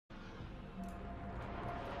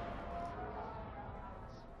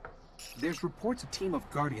There's reports a team of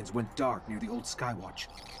Guardians went dark near the old Skywatch.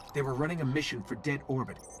 They were running a mission for Dead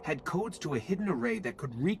Orbit, had codes to a hidden array that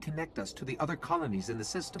could reconnect us to the other colonies in the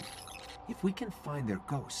system. If we can find their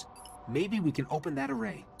ghosts, maybe we can open that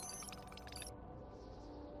array.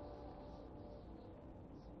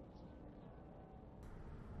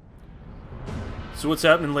 So what's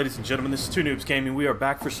happening, ladies and gentlemen? This is Two Noobs Gaming. We are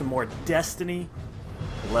back for some more Destiny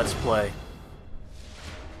Let's Play.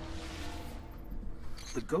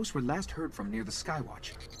 The ghosts were last heard from near the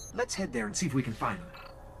Skywatch. Let's head there and see if we can find them.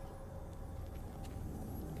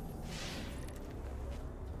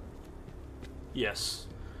 Yes.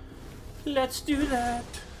 Let's do that.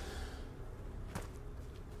 I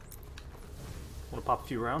want to pop a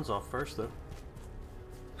few rounds off first, though.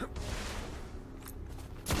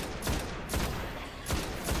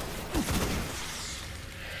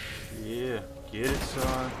 Yeah, get it,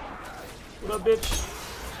 son. What up, bitch?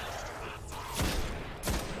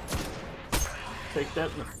 Take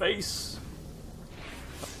that in the face.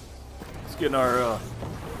 Let's get in our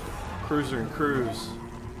cruiser and cruise.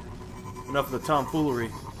 Enough of the tomfoolery.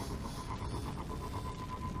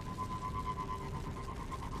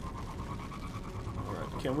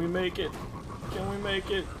 Alright, can we make it? Can we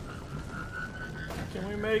make it? Can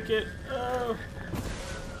we make it? Oh!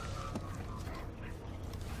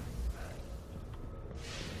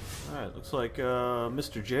 Alright, looks like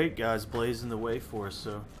Mr. Jake guy's blazing the way for us,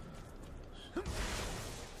 so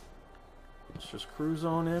let's just cruise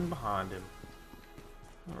on in behind him.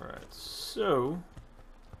 Alright, so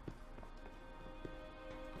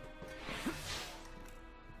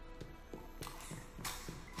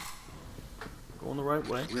going the right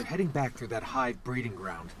way. We're heading back through that hive breeding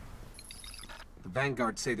ground. The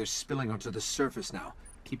Vanguard say they're spilling onto the surface now,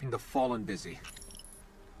 keeping the Fallen busy.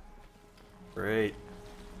 Great.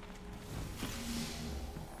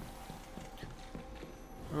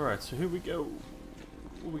 Alright, so here we go.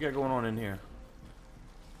 What we got going on in here?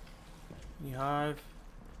 Any hive?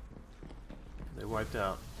 They wiped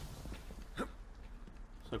out. Looks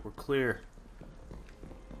like we're clear.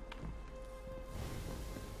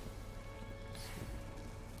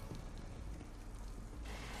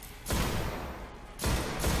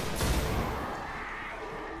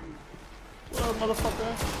 What up,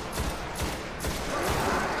 motherfucker?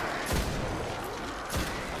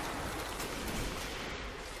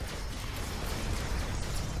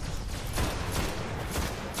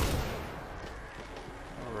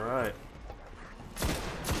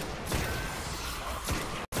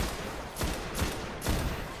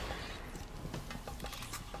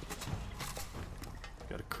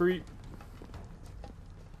 Creep.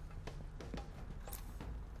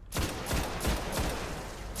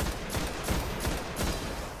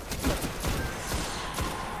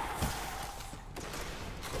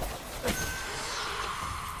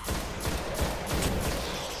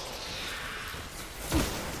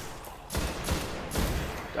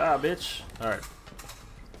 Ah, bitch. Alright.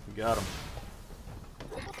 We got him.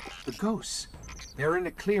 The ghosts. They're in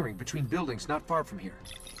a clearing between buildings not far from here.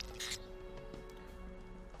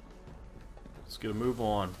 Let's get a move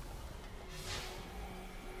on.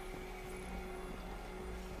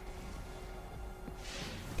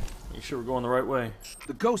 Make sure we're going the right way.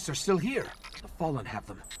 The ghosts are still here. The Fallen have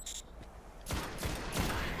them.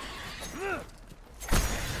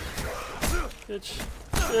 Bitch.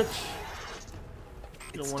 Bitch.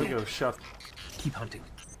 You don't want to go shut. Keep hunting.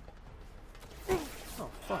 Oh,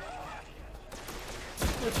 fuck.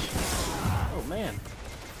 Bitch. Oh, man.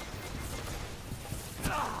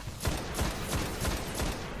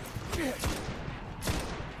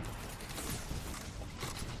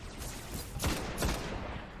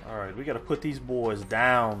 Alright, we gotta put these boys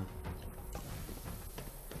down.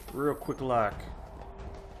 Real quick like.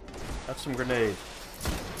 Have some grenades.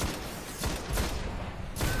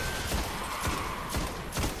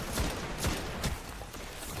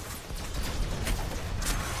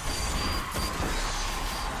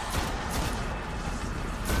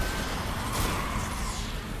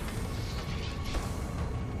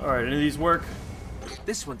 Alright, any of these work?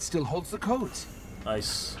 This one still holds the codes.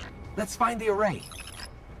 Nice. Let's find the array.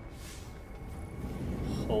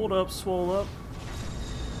 Hold up, swole up.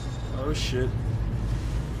 Oh shit.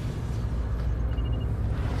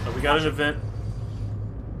 Oh, we got an event.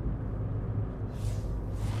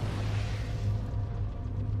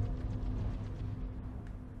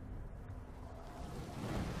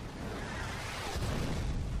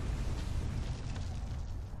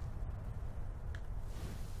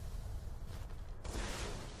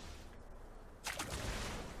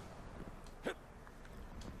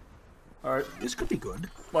 Alright. This could be good.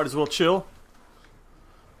 Might as well chill.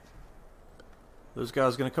 Those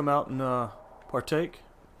guys gonna come out and partake?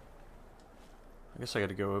 I guess I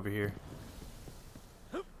gotta go over here.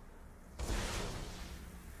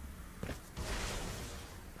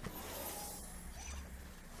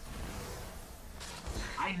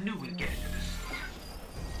 I knew we'd get into this.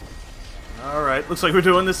 Alright, looks like we're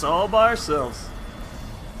doing this all by ourselves.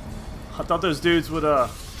 I thought those dudes would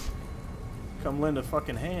come lend a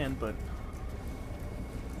fucking hand, but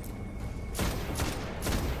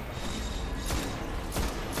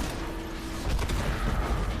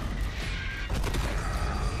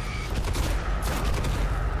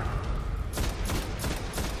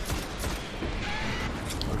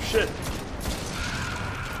oh shit.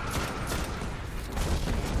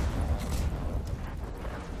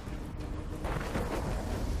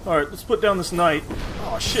 Alright, let's put down this knight.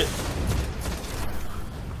 Oh shit.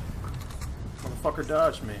 Motherfucker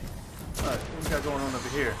dodged me. Alright, what we got going on over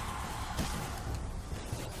here?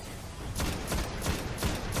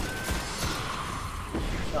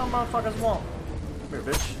 Some motherfuckers won't. Come here,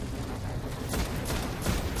 bitch.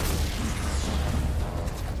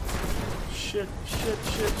 Shit.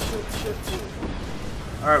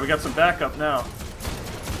 Alright, we got some backup now.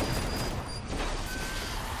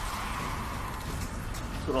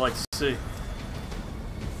 That's what I like to see.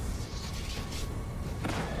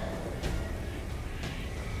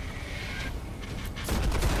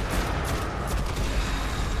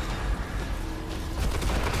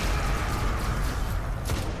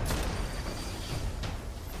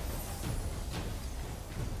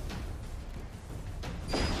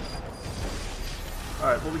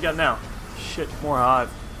 Alright, what we got now? Shit, more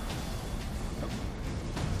hive.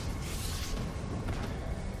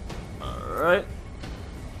 Alright.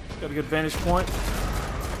 Got a good vantage point.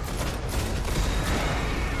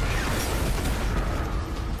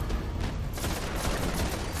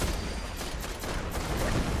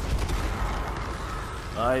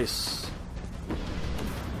 Nice.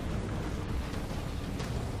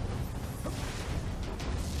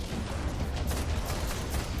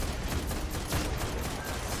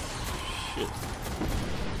 Shit.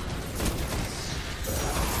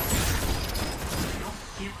 Don't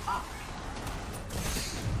give up.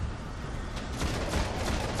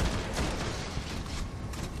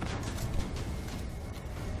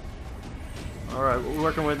 Alright, what we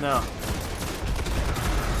working with now?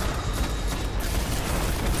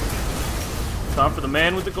 Time for the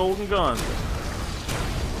man with the golden gun.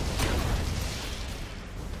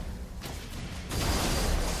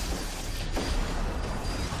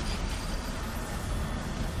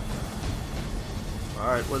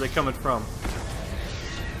 Alright, where are they coming from?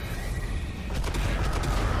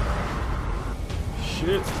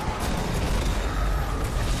 Shit.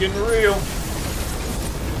 It's getting real.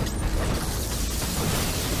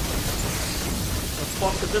 Where the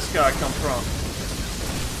fuck did this guy come from?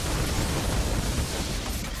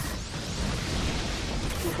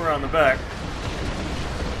 Loop around the back.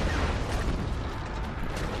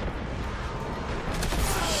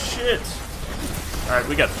 Shit. Alright,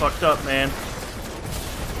 we got fucked up, man.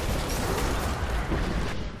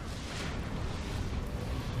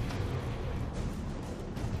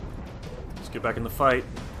 Let's get back in the fight.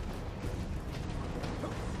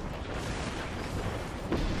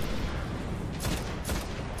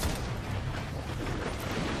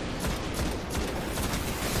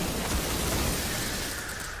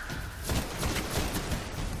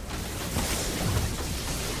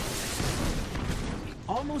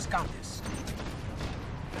 Almost got this.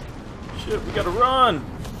 Shit, we gotta run!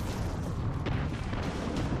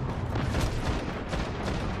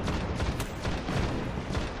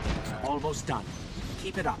 Almost done.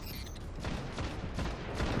 Keep it up.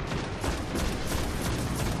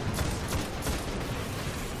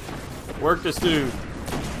 Work this dude.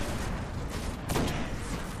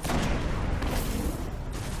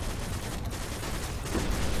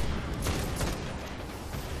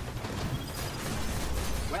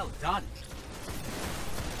 Well done.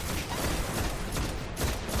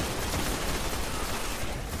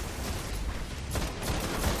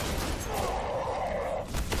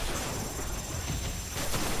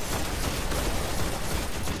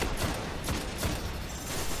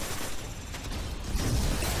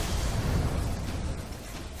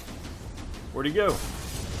 Where'd he go?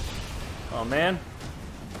 Oh man.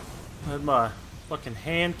 I had my fucking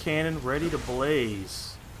hand cannon ready to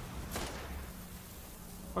blaze.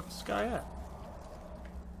 Where's this guy at?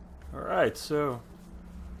 Alright, so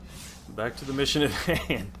back to the mission at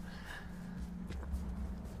hand.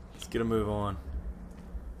 Let's get a move on.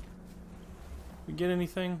 We get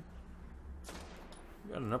anything?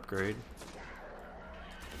 We got an upgrade.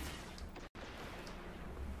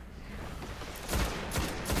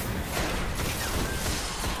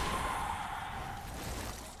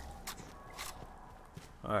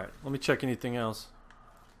 Let me check anything else.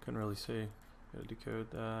 Couldn't really see. Gotta decode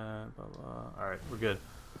that. Blah blah. All right, we're good.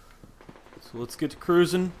 So let's get to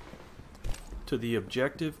cruising to the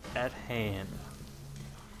objective at hand.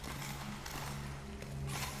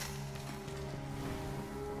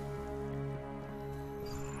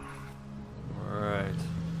 All right.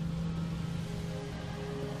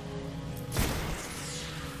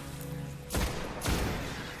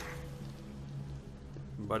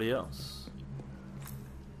 Anybody else?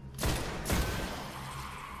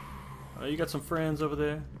 Oh, you got some friends over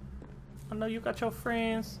there. I know you got your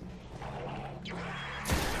friends.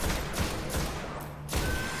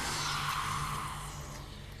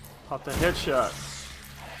 Pop that headshot.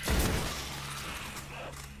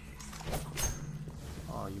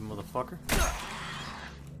 Oh, you motherfucker.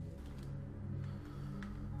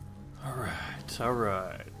 Alright,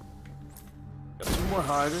 alright. Got some more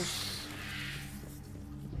hiders.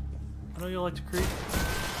 I know you like to creep.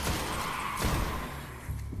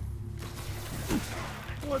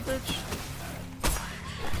 What, bitch?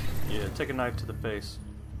 Yeah, take a knife to the face.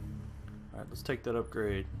 Alright, let's take that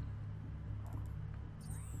upgrade.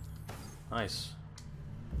 Nice.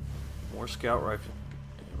 More scout rifle.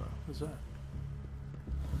 What is that?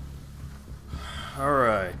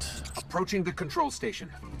 Alright. Approaching the control station.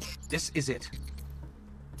 This is it.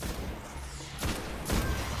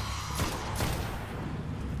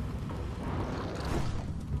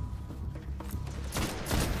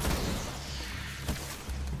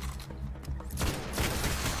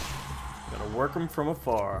 Gotta work them from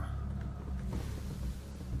afar.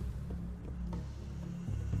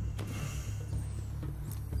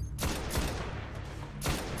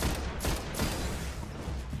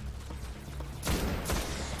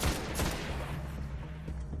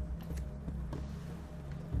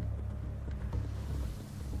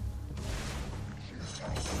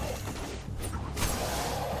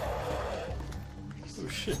 Oh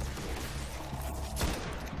shit.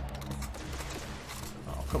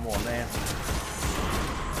 Oh, come on, man.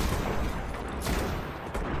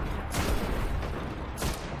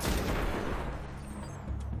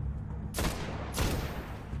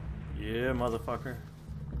 Yeah, motherfucker.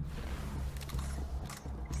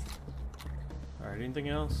 Alright, anything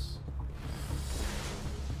else?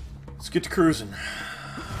 Let's get to cruising.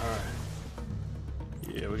 Alright.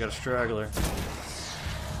 Yeah, we got a straggler.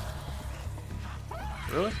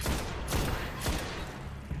 Really?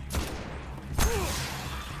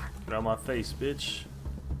 Get out of my face, bitch.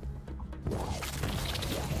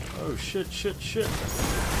 Oh shit, shit, shit.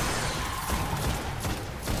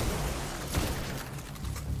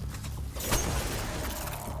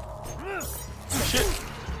 Shit.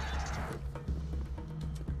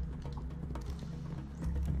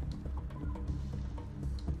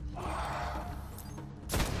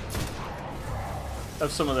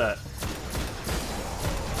 Have some of that.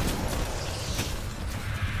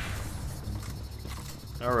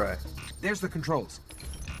 All right. There's the controls.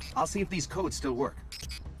 I'll see if these codes still work.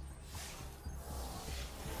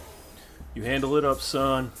 You handle it up,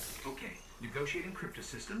 son. Okay. Negotiating crypto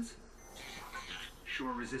systems.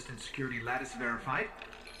 Shore resistant security lattice verified.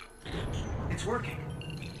 It's working.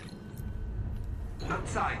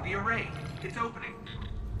 Outside the array. It's opening.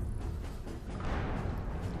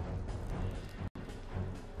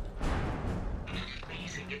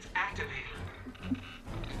 Amazing. It's activating.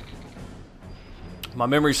 My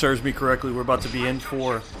memory serves me correctly. We're about to be in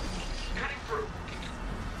for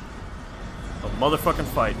a motherfucking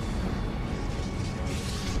fight.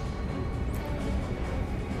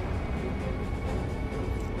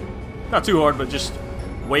 Not too hard, but just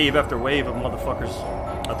wave after wave of motherfuckers,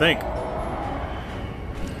 I think.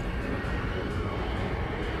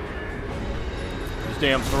 These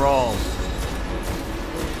damn thralls.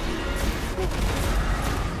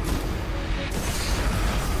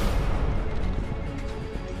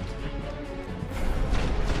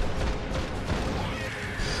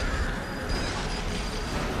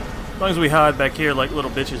 As long as we hide back here like little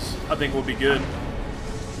bitches, I think we'll be good.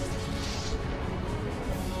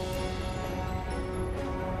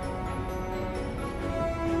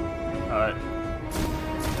 Alright.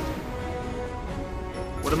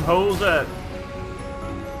 Where them hoes at?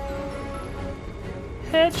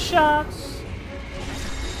 Headshots!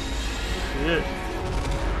 Shit.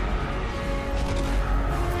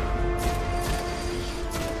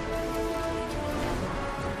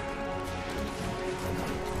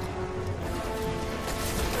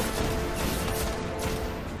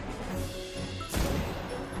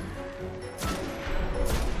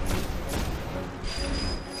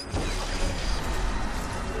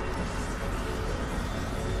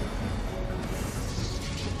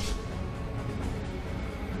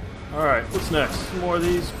 What's next? Some more of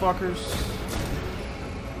these fuckers.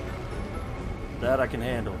 That I can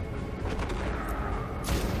handle.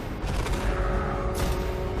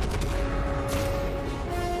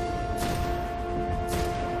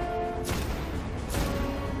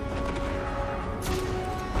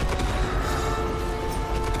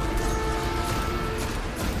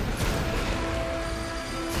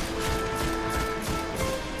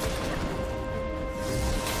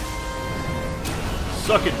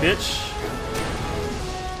 Suck it, bitch.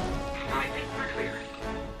 I think we're clear.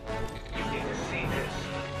 You need to see this.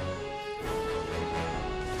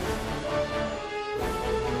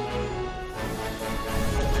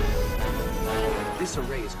 This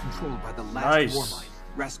array is controlled by the last Nice. warmine,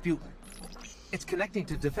 Rasputin. It's connecting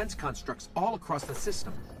to defense constructs all across the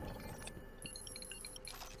system.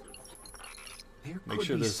 There Make could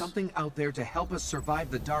sure be there's something out there to help us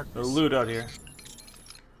survive the no darkness. loot out here.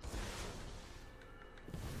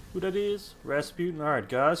 Who that is? Rasputin. Alright,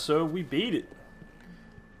 guys, so we beat it.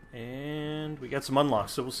 And we got some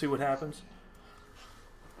unlocks, so we'll see what happens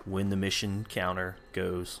when the mission counter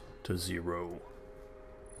goes to 0.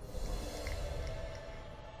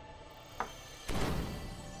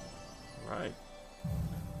 Alright.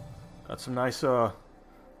 Got some nice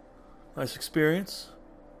nice experience.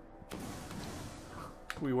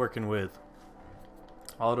 Who we working with?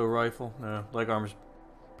 Auto rifle? No, leg armor's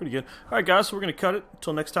pretty good. Alright guys, so we're going to cut it.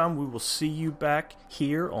 Until next time, we will see you back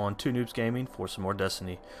here on 2 Noobs Gaming for some more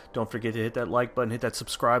Destiny. Don't forget to hit that like button, hit that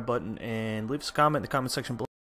subscribe button, and leave us a comment in the comment section below.